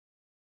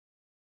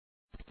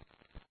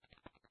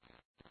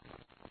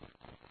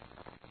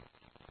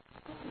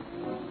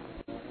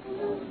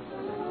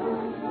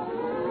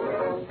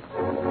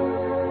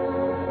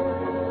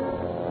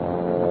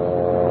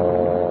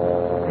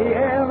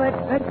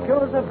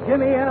Joseph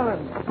Jimmy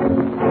Allen.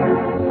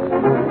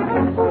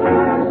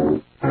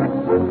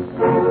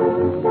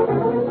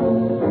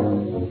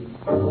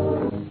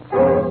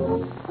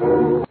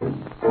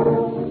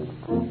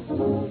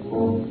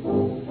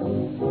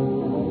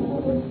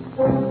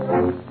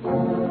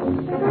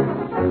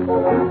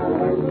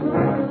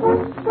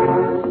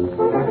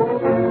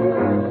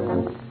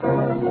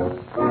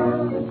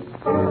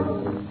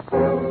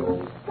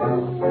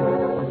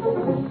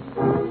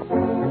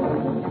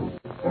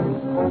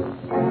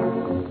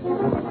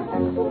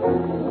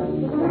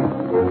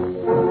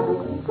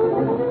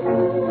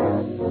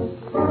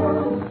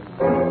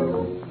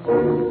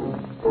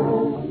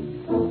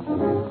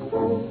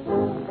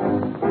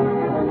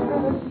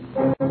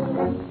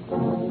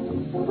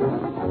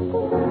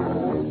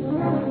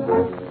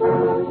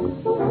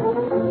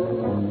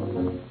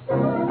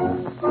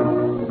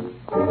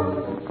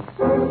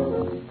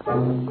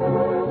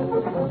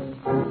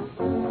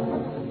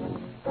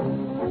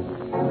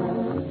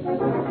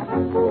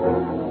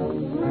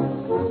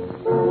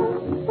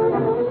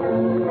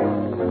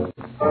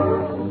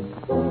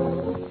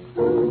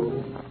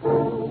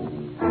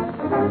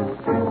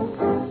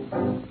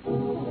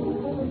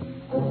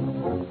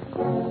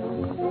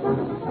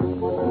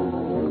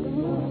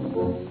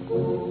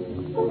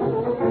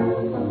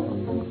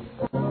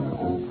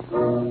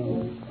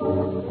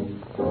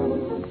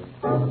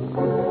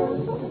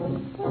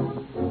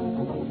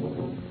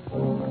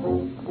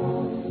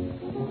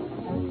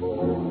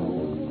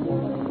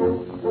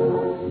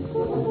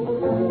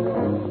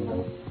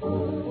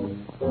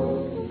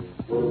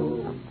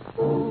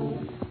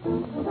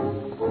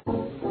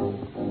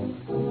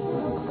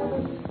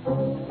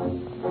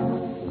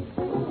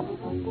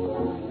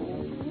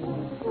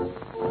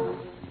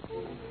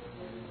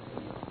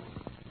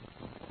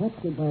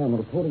 Captured by a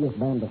notorious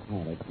band of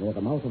pirates near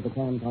the mouth of the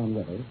Canton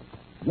River,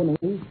 Jimmy,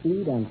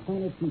 Speed, and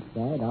Spanish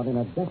Cheapside are in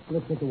a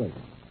desperate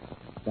situation.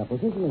 Their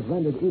position is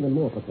rendered even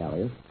more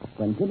precarious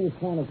when Jimmy's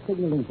plan of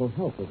signaling for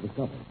help is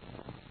discovered.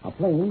 A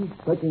plane,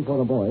 searching for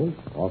the boys,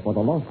 or for the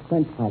lost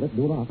French pilot,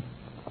 Duroc,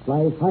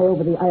 flies high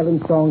over the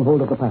island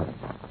stronghold of the pirates.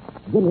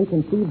 Jimmy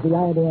conceives the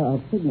idea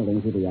of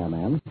signaling to the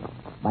airman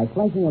by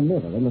flashing a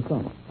mirror in the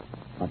sun.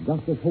 But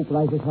just as hope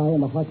rises high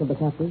in the heart of the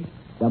captive,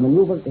 the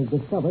maneuver is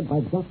discovered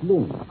by Jock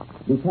Loon,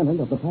 lieutenant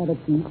of the pirate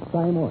chief,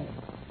 Cy Moore.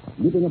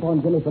 Leaping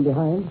upon Jimmy from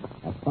behind,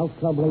 a stout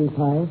club raised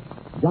high,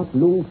 Jock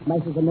Loon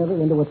smashes the mirror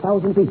into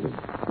 1,000 pieces.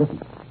 Listen.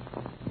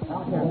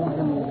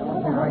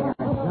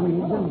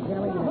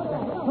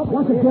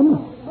 What's it, Jim?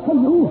 Hey,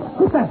 you.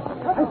 What's that?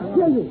 I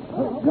steer you.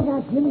 Look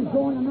out, Jimmy's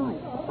going tonight.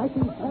 I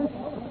think fast.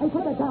 Hey,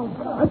 put that down.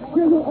 I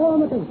steer you all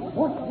on the base.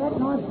 What's that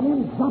noise,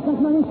 Jim? Drop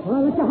that money, or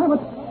I'll let you have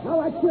it. Now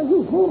I steer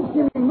you. Move,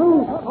 Jimmy,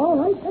 move. All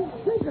right, then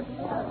take it.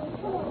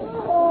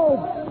 Oh,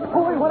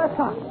 wait, what a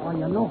shot. Oh,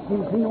 you know,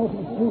 Jim, clean open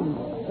steam.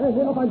 Hey,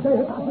 get up, I say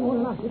it.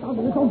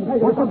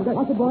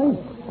 What's it, boys?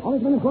 All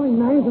these men are throwing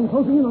knives and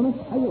closing in on us.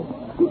 Hey, you.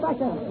 Keep back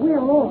there. We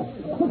are all.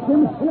 Put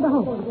Jim into the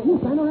house. You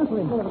stand there after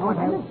him.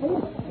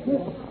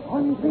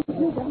 On three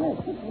feet and less.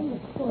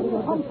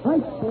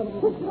 Right.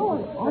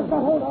 I've got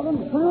hold of him.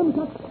 Firm,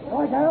 touch.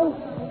 Right, Harold.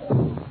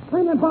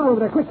 Find that bar over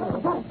there, quick.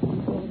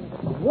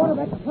 Water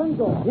back the front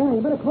door. Yeah, you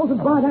better close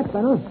and bar that,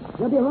 Spanner.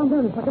 They'll be around there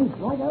in a second.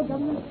 Right out,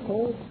 Governor.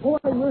 Oh, boy,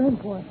 we're in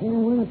for it. Yeah,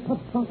 we're in a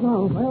tough spot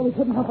now. Well, we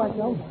couldn't help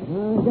ourselves.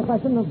 I guess I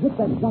shouldn't have hit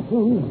that Jock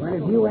Loon. Well,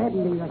 if you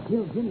hadn't, you'd have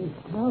killed Jimmy.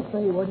 I'll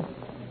say you would.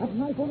 That's a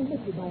nice one to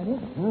miss you, Barney.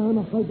 I'm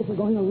afraid this is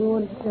going to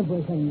ruin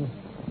everything.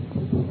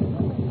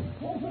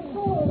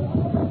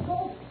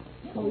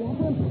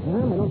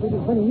 Well, I don't think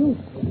it's any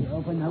use.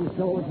 Open those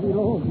doors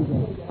real old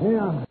today.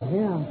 Yeah,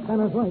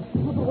 Spanner's right.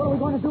 What are we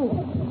going to do?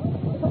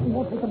 Something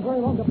won't take them very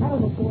long to barrel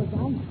those doors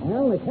down.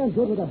 Well, they can't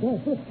do it with a bare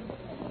fist.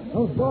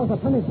 Those doors are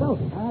plenty stout.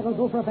 They'll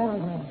go for a barrel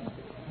ram.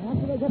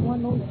 After they get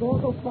one, those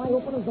doors will fly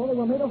open as though they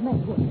were made of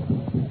matchwood.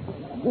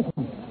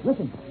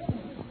 Listen.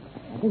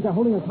 I think they're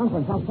holding a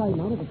conference outside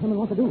now to determine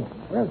what to do.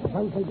 Well,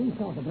 suppose they do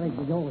start to break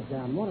the doors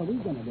down. What are we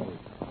going to do?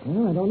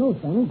 Well, I don't know,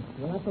 Spanner.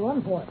 We'll have to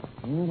run for it.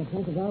 Yeah, the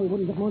chances are we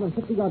wouldn't get more than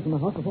 50 yards from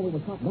the house before we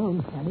were shot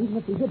down. And even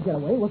if we did get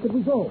away, where could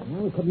we go?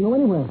 Well, we couldn't go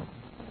anywhere.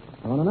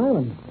 On an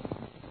island.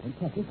 They'd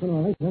catch us sooner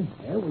or later.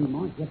 Well, we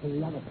might get to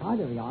the other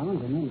side of the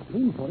island and then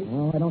clean for it.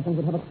 Oh, I don't think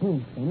we'd have a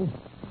chance, Spanner.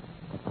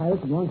 The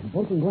pirates would launch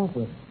boats and go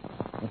after us.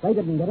 If they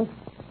didn't get us,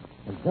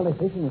 the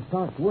jellyfish and the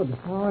sharks would.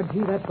 Oh,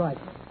 gee, that's right.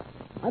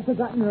 I've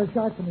forgotten there are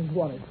sharks in these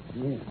waters.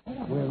 Yeah.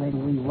 Well, then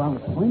we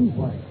won't swim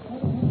for it.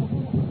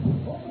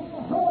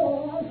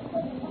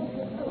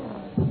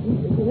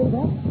 Did you hear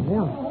that?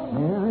 Yeah,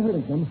 I heard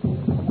it, Jim.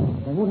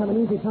 They won't have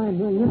an easy time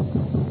doing this.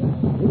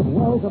 These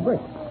walls are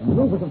brick, and the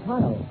roof is of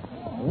tile.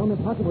 The only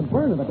part that would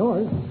burn are the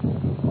doors.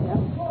 Yeah.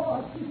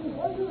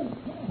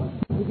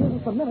 You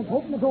give us a minute to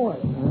open the doors.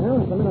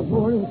 Well, it's a minute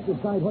more to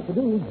decide what to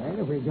do. Well,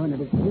 if we're going to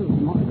be killed, we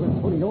might as well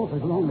put it off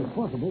as long as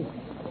possible.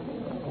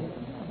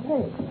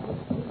 Hey.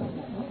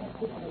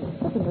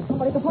 Listen, there's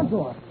somebody at the front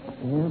door.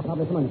 Yeah,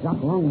 probably some of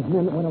Jock Long's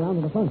men that went around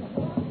to the front.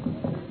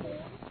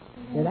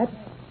 Hear that?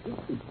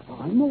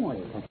 I'm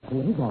Moy.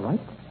 Yeah, he's all right.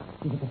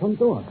 He's at the front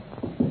door.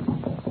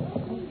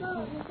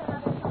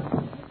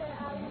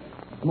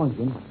 Come on,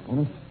 Jim.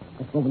 Anna,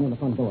 let's go over near the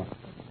front door.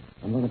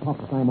 I'm going to talk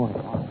to Simon.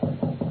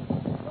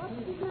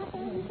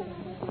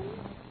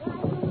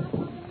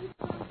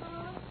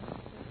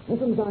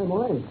 Listen,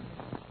 Simon.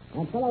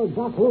 That fellow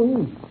Doc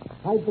Roon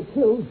tried to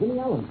kill Jimmy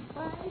Allen.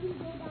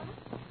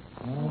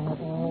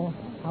 Oh,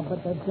 I'll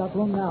bet that's Doc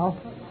Roon now.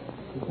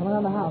 He's coming out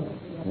of the house.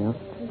 Yeah,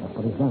 that's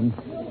what he's done.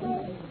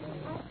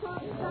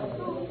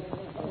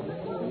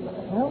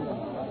 Well,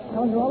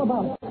 tell her all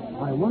about it.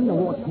 I wonder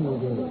what she'll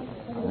do.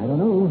 I don't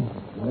know.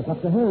 But it's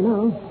up to her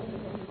now.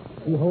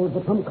 She holds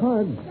the trump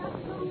card.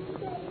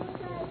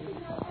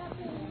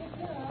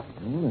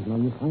 Well, there's no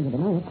use trying to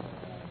deny it.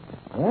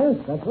 Yes,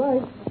 that's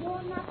right.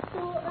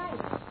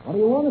 What do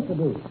you want us to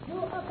do?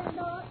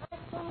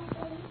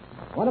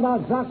 What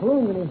about Doc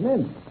Roon and his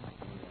men?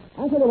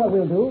 I'll tell you what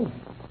we'll do.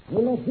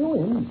 We'll let you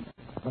in,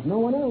 but no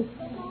one else.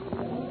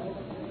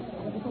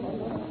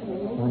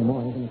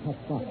 Simon is in a tough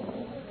spot.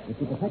 If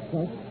he protects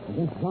us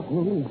against Doc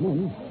Roon and his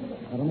men,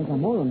 that'll make her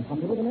more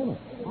impossible than ever.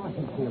 I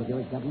think he'll do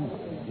it, Governor.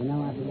 You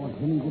know, after what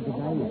Jimmy did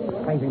today,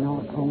 saving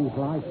our Tom's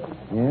life.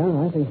 Yeah,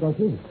 I think so,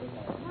 too.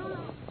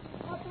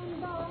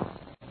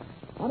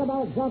 What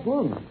about Doc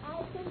Roon?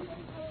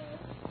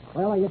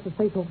 Well, I guess the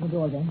safe open the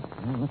door then.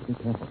 Well, let's be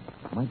careful.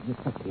 Might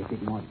get touched. If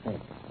it might fit,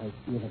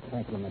 there's a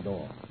crack in the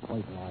door.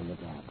 Wait till I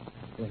look out.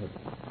 Go ahead.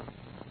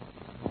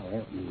 Oh,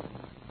 help me.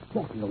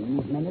 Just look,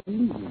 these men are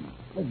leaving.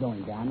 They're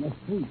going down the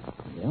street.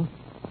 Yeah?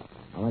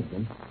 All right,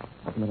 Jim.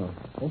 Open the door.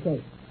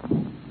 Okay.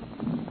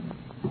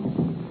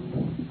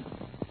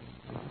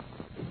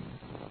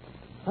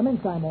 Come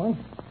in, Simon.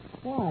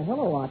 Why,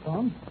 hello,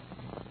 Tom.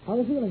 How are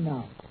you feeling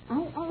now?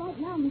 I'm all right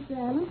now, Mr.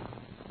 Allen.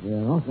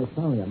 We're awfully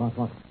sorry about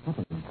what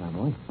happened,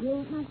 Simon.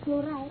 You're not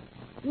so right.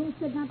 You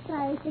should not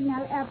try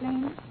signal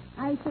airplane.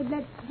 I should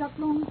let Doc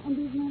Roon and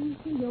these men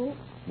see you.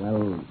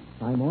 Well,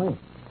 Simon,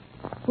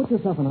 put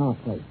yourself in our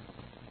place.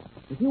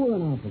 If you were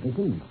in our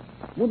position,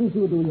 wouldn't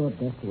you do your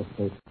best to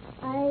escape?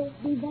 I'll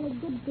be very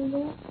good to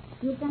you.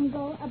 You can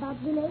go about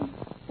village,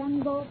 can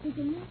go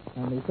fishing.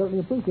 And we certainly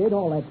appreciate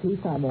all that too,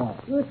 Simon.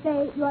 You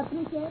say you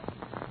appreciate.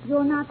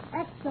 You're not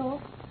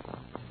exo.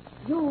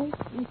 You,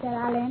 Mr.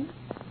 Allen,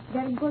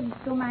 very good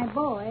to my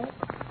boy,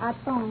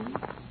 Tom,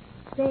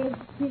 saved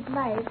his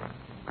life.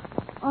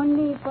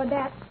 Only for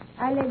that,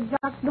 I let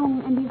Doc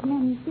Roon and his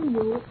men see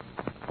you.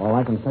 All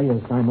I can say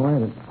is,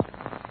 Simon,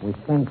 that we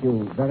thank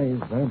you very,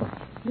 very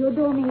much. You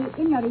do me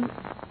injury.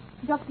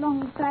 Doc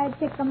Roon tried to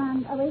take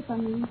command away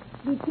from me,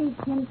 defeat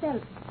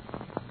himself.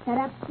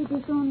 Perhaps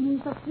pretty soon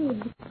he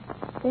succeeds.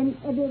 Then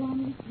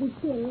everyone be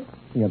killed.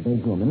 He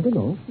obeyed you a minute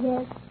ago.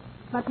 Yes,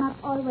 but not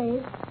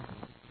always.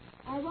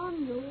 I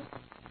warn you,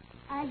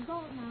 I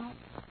go now.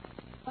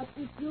 But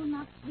if you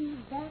not be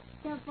very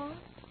careful,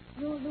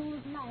 you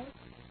lose life.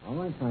 All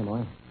right,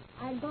 Simon.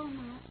 I go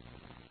now.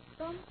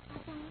 Come,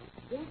 Tom.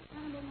 Yes,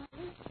 Honorable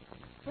Martin.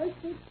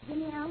 First week,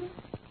 Jimmy Allen.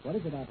 What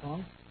is it,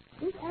 Tom?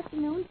 This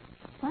afternoon,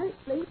 pilot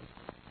fleet,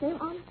 sail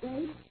on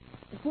stage,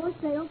 the four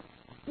sails,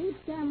 big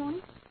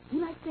ceremony. You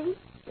like see?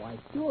 Why,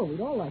 sure,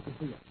 we'd all like to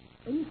see it.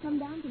 When you come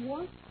down to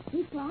wharf,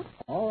 3 o'clock.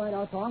 All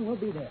right, Tom, we'll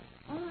be there.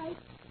 All right.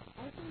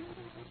 I'll see you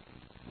later.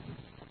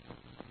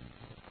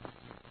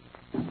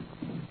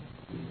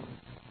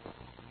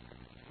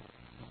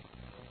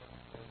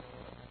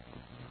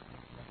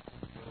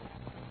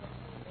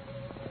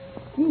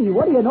 Gee,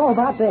 what do you know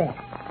about that?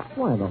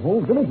 Why, the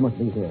whole village must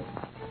be here.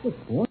 This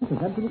wharf is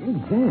absolutely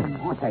jammed.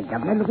 I say,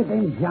 Governor, look at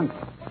them junks.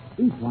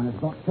 Each one has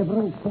got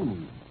several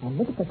cannons. And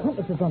look at the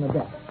compasses on the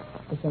deck.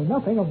 To say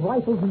nothing of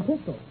rifles and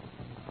pistols.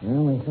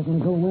 Well, they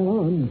certainly go well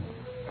on.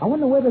 I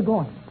wonder where they're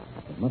going.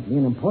 It must be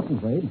an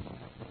important raid.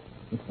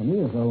 Looks to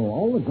me as though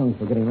all the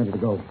junks are getting ready to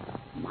go.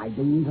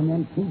 Maybe even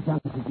them 2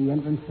 junks at the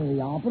entrance to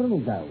the harbor will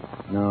go.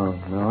 No,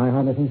 I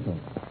hardly think so.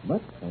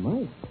 But they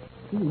might.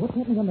 Gee, what's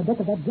happening on the deck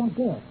of that junk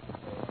there?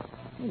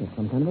 Well, there's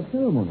some kind of a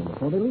ceremony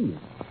before they leave.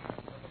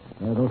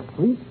 There are those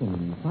priests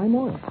and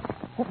Simon.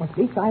 That must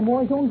be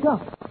Simon's own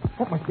junk.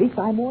 That must be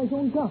Simon's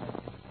own junk.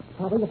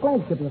 Probably the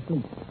flagship of the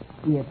fleet.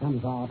 Here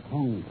comes our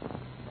tongue.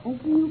 I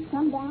see you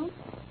come down.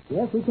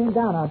 Yes, we came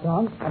down, our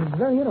tongue, and it's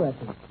very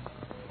interesting.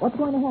 What's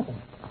going to happen?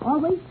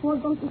 Always four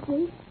go to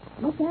sea.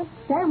 Must have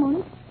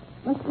ceremony.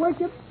 Must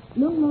worship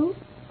Loon Moo.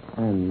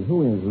 And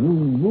who is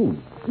Loon Moo?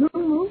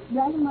 Loon Moo,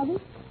 Dragon Mother.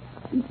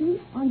 You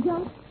see, on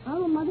junk,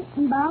 our mother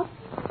and bow.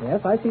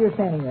 Yes, I see her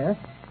standing there.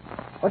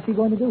 What's she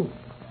going to do?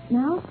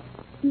 Now,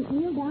 she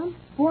kneel down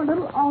 4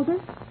 little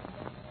altars.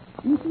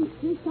 You see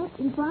 3 cups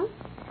in front.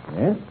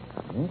 Yes,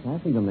 I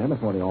see them there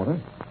before the altar.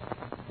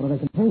 What do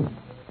they contain?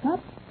 Cup,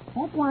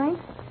 hot wine.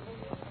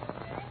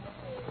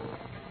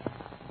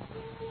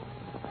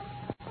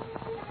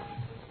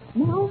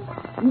 Now,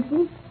 you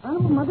see,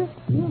 Honorable Mother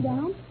kneel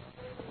down.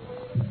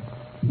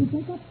 You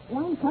take up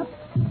wine cups,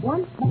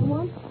 one by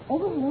one,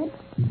 overhead.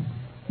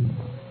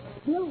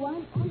 Fill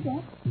wine on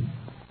deck.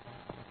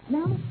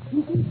 Now,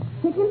 you see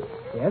chicken.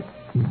 Yes,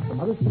 the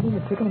mother's holding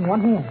the chicken in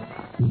one hand.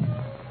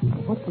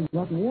 What's she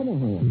got in the other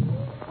hand?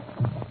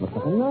 Looks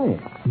like a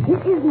knife.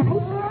 It is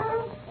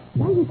nice.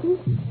 Now you see,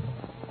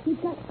 she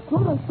got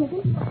full of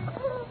chicken.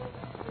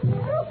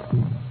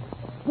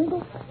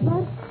 Twinkle,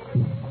 Bud,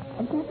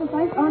 A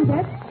sacrifice on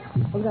deck?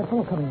 look at that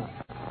fellow coming up.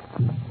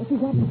 What's he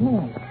got in his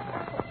hand?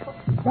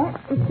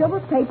 That is silver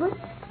paper.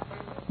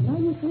 Now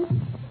you see,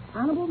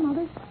 Honorable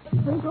Mother,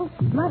 Twinkle,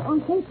 blood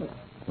on paper.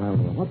 Well,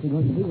 what's he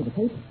going to do with the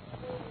paper?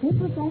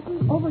 Paper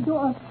fastened over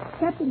door of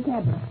captain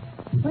cabin.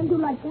 When you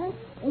like that,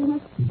 it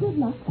has good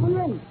luck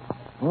already.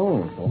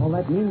 Oh, so all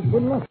that means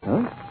good luck,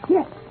 huh?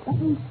 Yes, that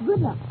means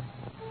good luck.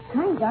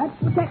 Kind God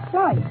protect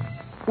Floyd.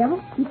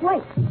 Devil, keep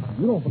white.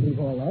 You don't believe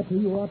all that, do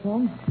you,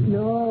 Tom?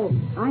 No,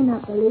 I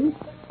not believe.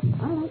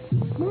 I like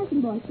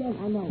American boy said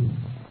I know.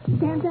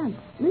 Stand on,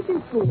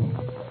 mission school.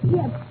 He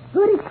has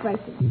good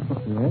expression.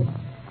 Yes.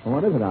 Well,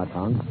 what is it,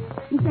 Tom?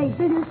 He say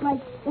business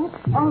like that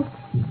all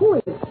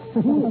foolish.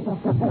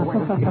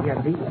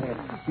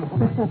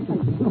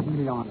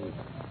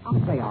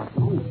 I'll say,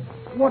 Arthur,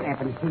 what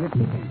happens to the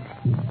chicken?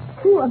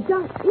 Who of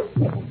junk is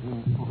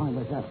chicken? I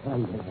was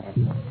afraid of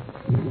that.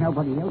 If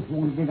nobody else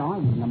wanted it, I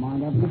wouldn't have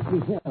mind having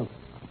it myself.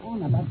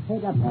 I'm about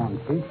fed up on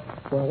fish.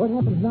 Well, what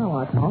happens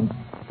now, Tom?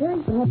 Very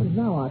What happens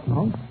now,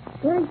 Tom?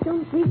 Very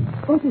soon we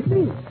go to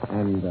sleep.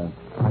 And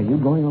are you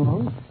going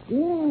along?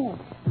 Yeah,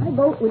 I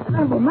go with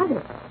Honorable Mother.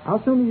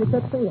 How soon do you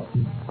set sail?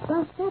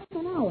 About half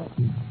an hour.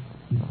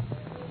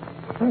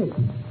 Hey,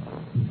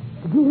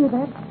 did you hear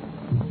that?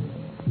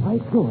 By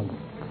God,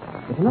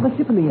 there's another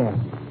ship in the air.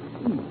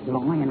 He's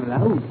flying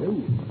low,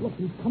 too. Look,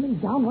 he's coming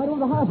down right over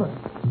the harbor.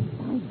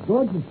 By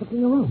George, he's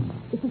circling around.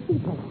 It's a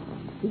seaplane.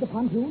 See the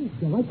pontoon?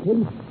 You're right,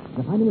 kid.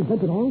 The find him in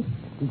bed at all.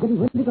 He's getting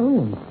ready to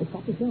land. They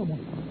stopped the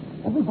ceremony.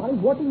 Everybody's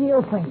watching the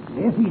airplane.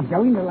 Yes, he's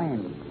going to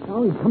land.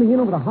 Now he's coming in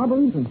over the harbor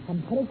entrance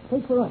and headed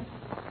straight for us.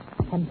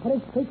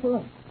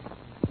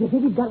 Do you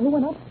think he's got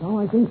anyone up? No,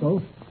 I think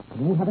so.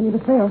 We won't have any to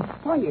spare.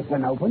 Why, it's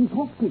an open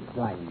cockpit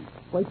plane.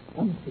 Wait,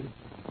 let me see.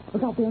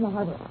 Look out there in the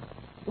harbor.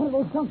 One of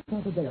those junks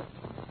mounted there.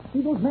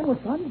 See those men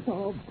with guns?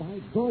 Oh, by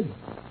George.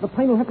 The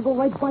plane will have to go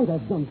right by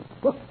that junk.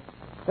 Look,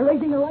 they're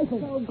raising their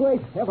rifles. Oh,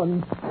 great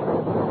heavens.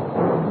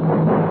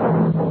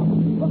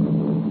 Look,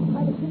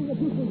 try to see the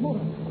Houston's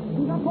motor.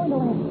 He's not going to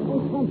land.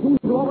 Those pontoons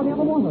are already on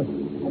the water.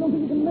 I don't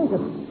think he can make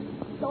it.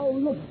 Oh,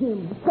 look,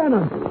 Jim.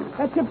 Scanner,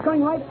 that ship's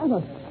going right at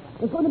us.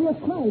 There's going to be a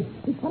crash.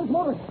 He's cut his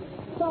motor.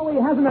 So he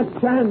hasn't a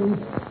chance.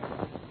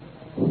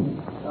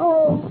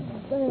 Oh,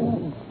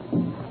 there.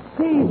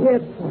 He's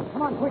hit.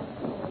 Come on, quick.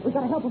 We've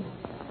got to help him.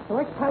 The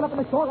wreck's piled up on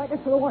the shore right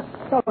next to the work.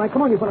 All right,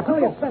 come on, you fellas.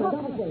 Hurry up, Scanner.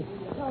 Down the way.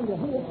 Down the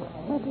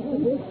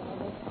way.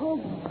 Oh,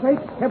 great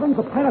heavens,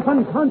 the pilot's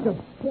unconscious.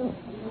 Here,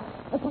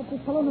 let's help this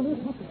fellow in the rear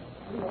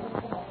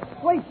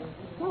cockpit. Wait,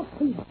 stop,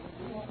 please.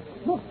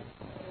 Look,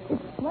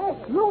 it's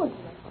Flash Lewis.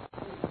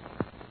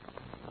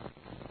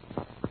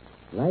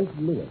 Flash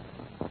Lewis.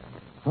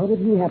 How did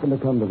he happen to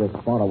come to this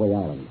faraway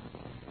island?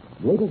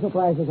 Greater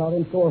surprises are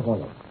in store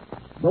for us.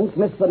 Don't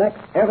miss the next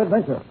Air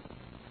Adventure.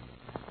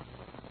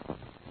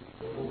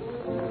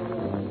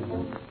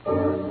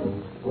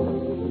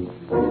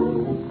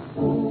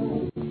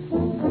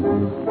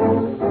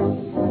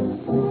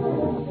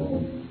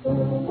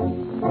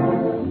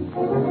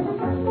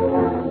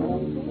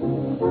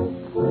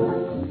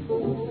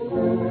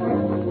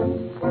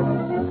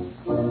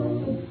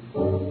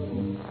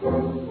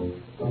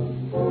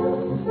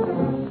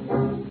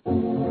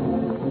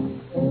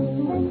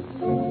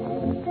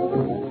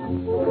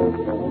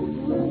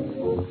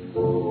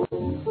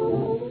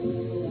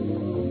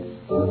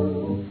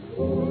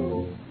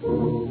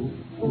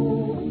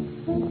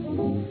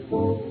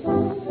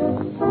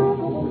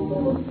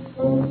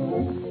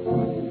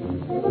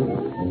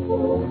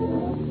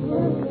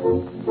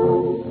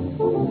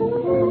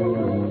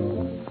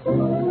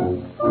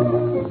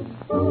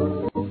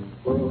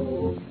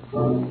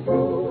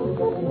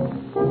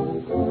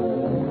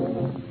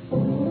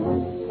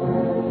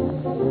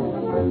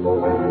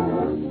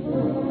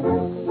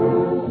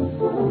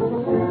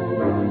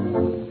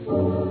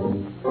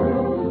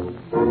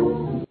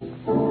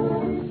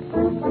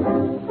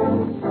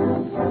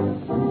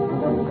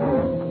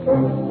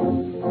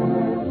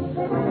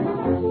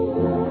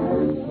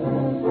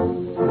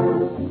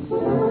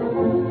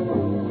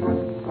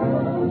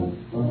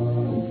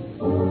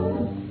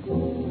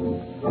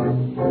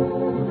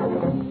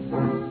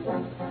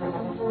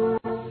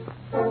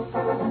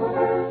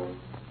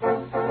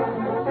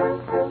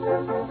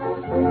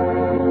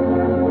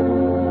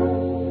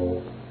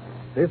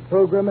 This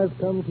program has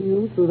come to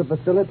you through the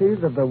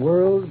facilities of the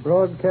World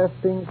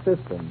Broadcasting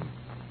System.